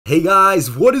Hey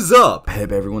guys, what is up?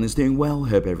 Hope everyone is doing well.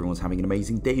 Hope everyone's having an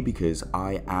amazing day, because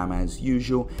I am as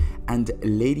usual. And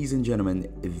ladies and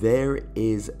gentlemen, there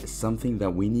is something that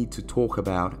we need to talk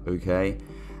about, okay?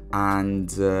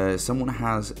 And someone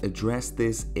has addressed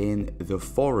this in the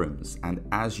forums. And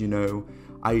as you know,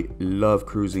 I love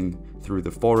cruising through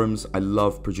the forums. I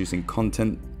love producing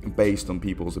content based on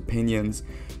people's opinions.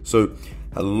 So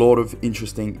a lot of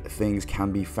interesting things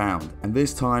can be found. And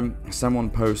this time someone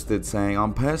posted saying,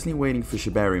 I'm personally waiting for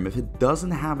Shibarium. If it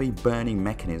doesn't have a burning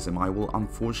mechanism, I will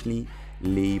unfortunately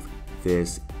leave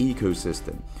this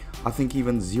ecosystem. I think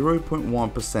even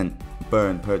 0.1%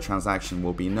 burn per transaction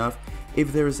will be enough.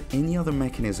 If there is any other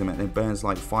mechanism and it burns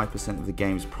like 5% of the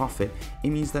game's profit, it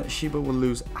means that Shiba will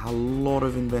lose a lot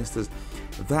of investors.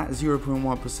 That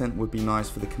 0.1% would be nice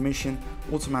for the commission,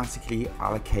 automatically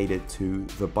allocated to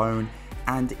the bone,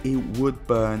 and it would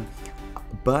burn,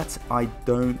 but I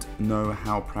don't know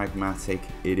how pragmatic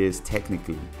it is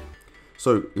technically.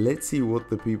 So let's see what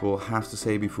the people have to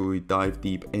say before we dive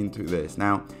deep into this.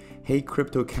 Now, hey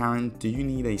Crypto Karen, do you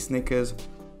need a Snickers?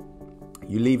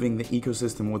 You leaving the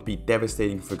ecosystem would be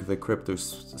devastating for the crypto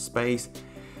space.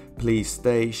 Please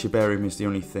stay. Shibarium is the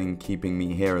only thing keeping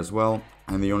me here as well,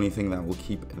 and the only thing that will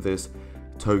keep this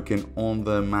token on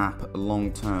the map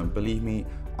long term. Believe me,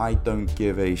 I don't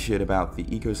give a shit about the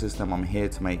ecosystem. I'm here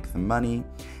to make the money,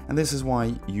 and this is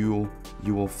why you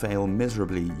will fail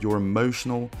miserably. Your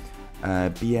emotional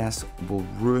BS will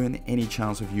ruin any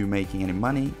chance of you making any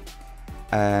money.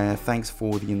 Thanks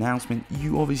for the announcement.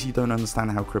 You obviously don't understand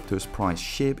how crypto is priced.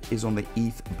 Shib is on the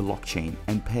ETH blockchain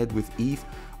and paired with ETH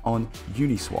on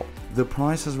Uniswap. The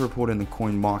price as reported in the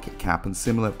coin market cap and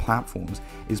similar platforms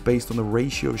is based on the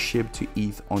ratio of Shib to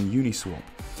ETH on Uniswap.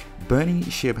 Burning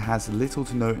Shib has little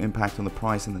to no impact on the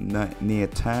price in the near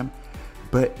term,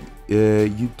 but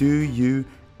you do you,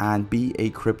 and be a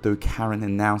Crypto Karen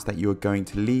announced that you're going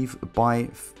to leave by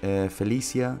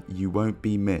Felicia. You won't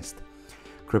be missed.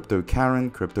 Crypto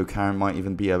Karen might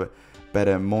even be a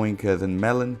better moinker than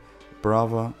Melon.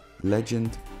 Brava,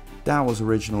 legend. That was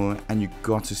original, and you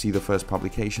got to see the first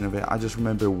publication of it. I just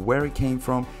remember where it came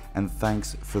from, and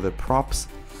thanks for the props.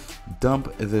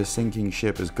 Dump the sinking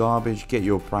ship as garbage. Get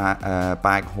your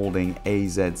bag holding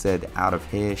AZZ out of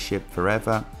here. Ship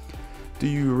forever. Do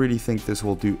you really think this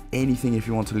will do anything? If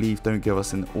you want to leave, don't give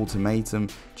us an ultimatum,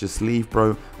 just leave,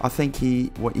 bro. I think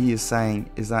what he is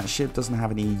saying is that Shib doesn't have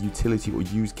any utility or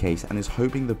use case and is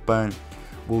hoping the burn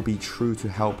will be true to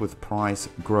help with price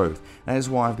growth. That is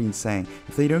why I've been saying,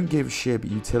 if they don't give Shib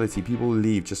utility, people will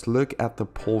leave. Just look at the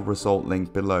poll result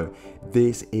link below.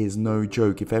 This is no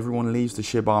joke. If everyone leaves, the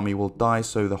Shib army will die,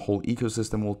 so the whole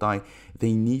ecosystem will die.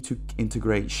 They need to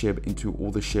integrate Shib into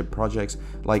all the Shib projects.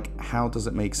 Like, how does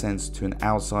it make sense to an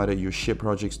outsider? Your Shib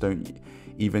projects don't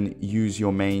even use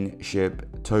your main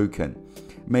Shib token.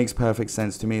 Makes perfect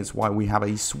sense to me. It's why we have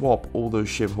a swap. All those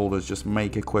Shib holders just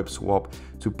make a quick swap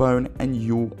to Bone and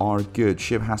you are good.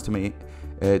 Shib has to make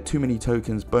too many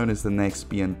tokens. Bone is the next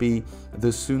BNB.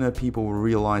 The sooner people will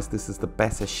realize this is the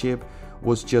better Shib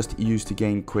was just used to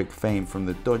gain quick fame from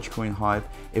the Dogecoin hype.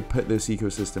 It put this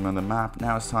ecosystem on the map.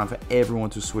 Now it's time for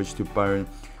everyone to switch to Bone.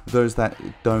 Those that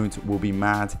don't will be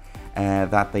mad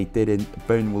that they didn't.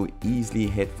 Bone will easily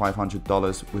hit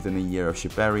 $500 within a year of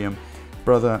Shibarium.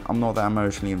 Brother, I'm not that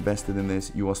emotionally invested in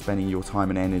this. You are spending your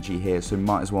time and energy here, so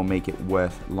might as well make it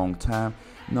worth long term.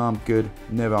 No, I'm good.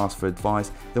 Never asked for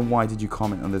advice. Then why did you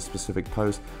comment on this specific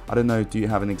post? I don't know. Do you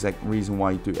have an exact reason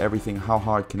why you do everything? How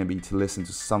hard can it be to listen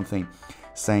to something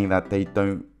saying that they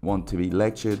don't want to be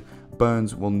lectured?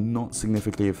 Burns will not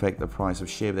significantly affect the price of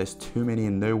Shib. There's too many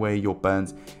and no way your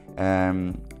burns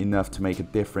enough to make a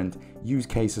difference. Use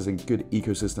cases and good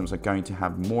ecosystems are going to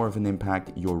have more of an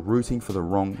impact. You're rooting for the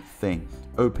wrong thing.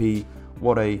 OP,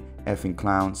 what a effing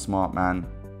clown, smart man.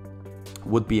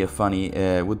 Would be funny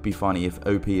if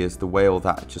OP is the whale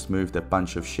that just moved a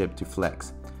bunch of Shib to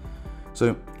flex.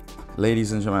 So,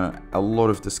 ladies and gentlemen, a lot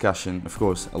of discussion, of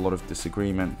course, a lot of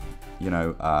disagreement. You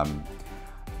know,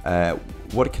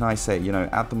 what can I say? You know,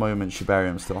 at the moment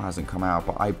Shibarium still hasn't come out,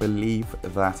 but I believe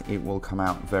that it will come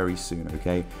out very soon.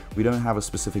 Okay, we don't have a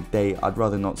specific date. I'd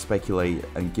rather not speculate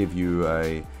and give you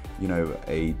a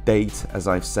date, as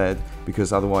I've said,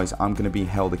 because otherwise I'm going to be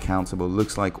held accountable.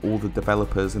 Looks like all the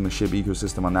developers in the Shib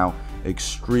ecosystem are now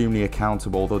extremely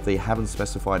accountable, although they haven't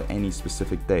specified any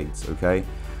specific dates. Okay,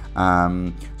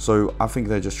 so I think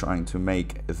they're just trying to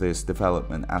make this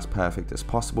development as perfect as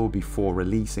possible before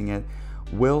releasing it.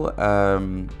 Will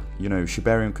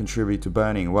Shibarium contribute to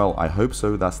burning? Well, I hope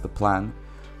so. That's the plan,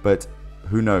 but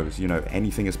who knows? You know,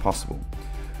 anything is possible.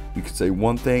 We could say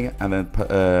one thing and then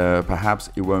perhaps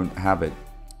it won't have it.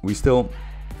 We still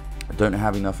I don't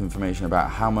have enough information about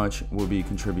how much will be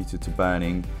contributed to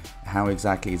burning, how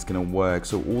exactly it's going to work.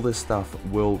 So all this stuff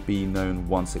will be known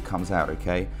once it comes out,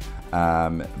 okay?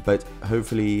 But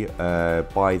hopefully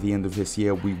by the end of this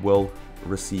year, we will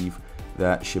receive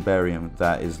that Shibarium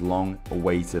that is long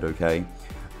awaited, okay?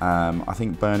 I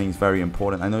think burning is very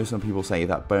important. I know some people say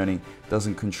that burning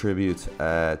doesn't contribute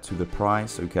to the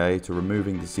price, okay, to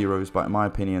removing the zeros, but in my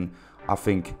opinion, I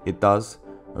think it does,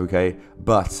 okay?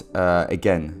 But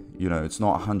again, you know, it's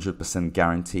not 100%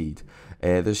 guaranteed.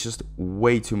 There's just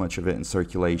way too much of it in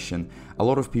circulation. A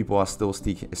lot of people are still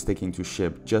sticking to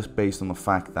Shib just based on the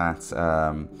fact that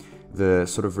the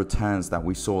sort of returns that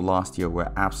we saw last year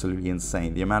were absolutely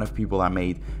insane. The amount of people that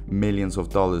made millions of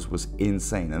dollars was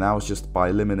insane, and that was just by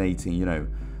eliminating, you know,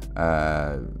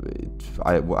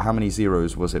 how many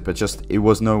zeros was it? But just, it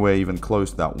was nowhere even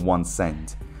close to that 1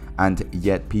 cent, and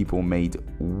yet people made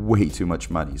way too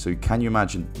much money. So can you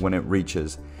imagine when it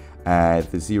reaches the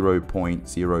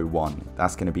 0.01?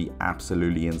 That's going to be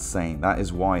absolutely insane. That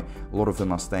is why a lot of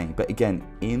them are staying. But again,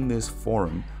 in this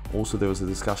forum also there was a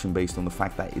discussion based on the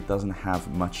fact that it doesn't have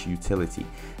much utility,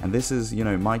 and this is, you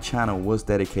know, my channel was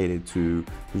dedicated to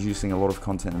producing a lot of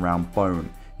content around Bone.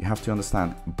 You have to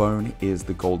understand, Bone is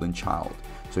the golden child.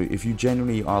 So if you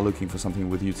genuinely are looking for something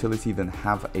with utility, then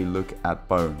have a look at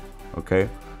Bone, okay?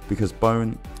 Because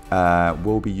Bone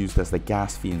will be used as the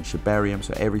gas fee in Shibarium,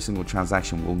 so every single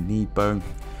transaction will need Bone,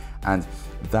 and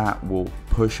that will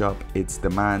push up its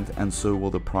demand, and so will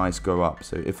the price go up.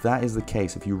 So if that is the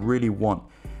case, if you really want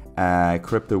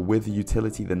crypto with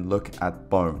utility, then look at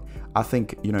Bone. I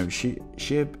think, you know,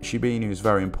 Shiba Inu is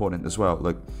very important as well.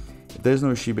 Look, if there's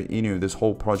no Shiba Inu, this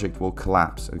whole project will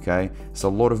collapse, okay? It's a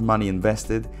lot of money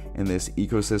invested in this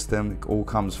ecosystem. It all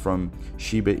comes from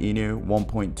Shiba Inu,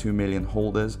 1.2 million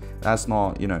holders. That's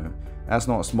not, you know, that's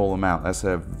not a small amount. That's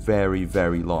a very,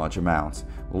 very large amount.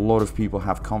 A lot of people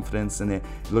have confidence in it.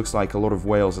 It looks like a lot of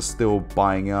whales are still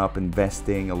buying up,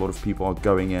 investing. A lot of people are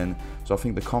going in. So I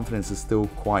think the confidence is still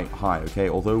quite high, okay?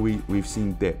 Although we've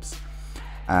seen dips,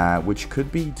 which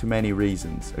could be to many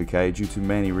reasons, okay? Due to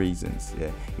many reasons,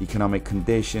 yeah. Economic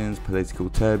conditions, political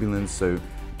turbulence. So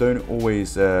don't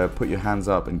always put your hands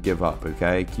up and give up,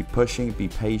 okay? Keep pushing, be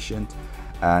patient,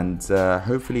 and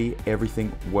hopefully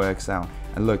everything works out.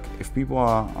 And look, if people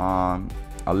are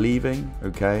leaving,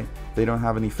 okay, they don't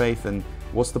have any faith, and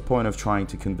what's the point of trying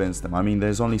to convince them? I mean,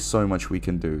 there's only so much we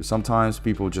can do. Sometimes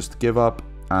people just give up,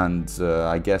 and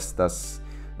I guess that's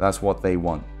what they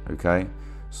want, okay?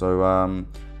 So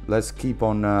let's keep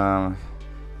on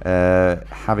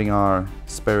having our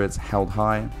spirits held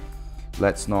high.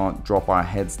 Let's not drop our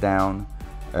heads down.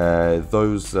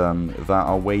 Those that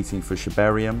are waiting for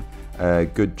Shibarium,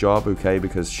 good job, okay,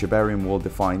 because Shibarium will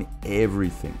define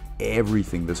everything,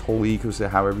 this whole ecosystem,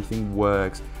 how everything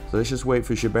works. So let's just wait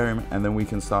for Shibarium, and then we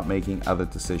can start making other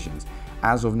decisions.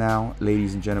 As of now,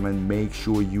 ladies and gentlemen, make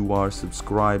sure you are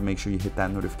subscribed, make sure you hit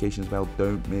that notifications bell,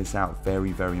 don't miss out,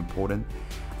 very, very important.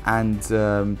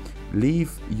 And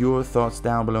leave your thoughts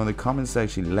down below in the comment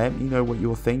section. Let me know what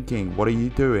you're thinking. What are you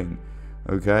doing?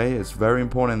 Okay, it's very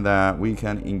important that we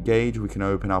can engage, we can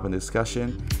open up a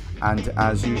discussion. And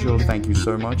as usual, thank you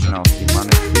so much, and I'll see you in my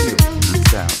next video.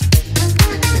 Peace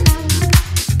out.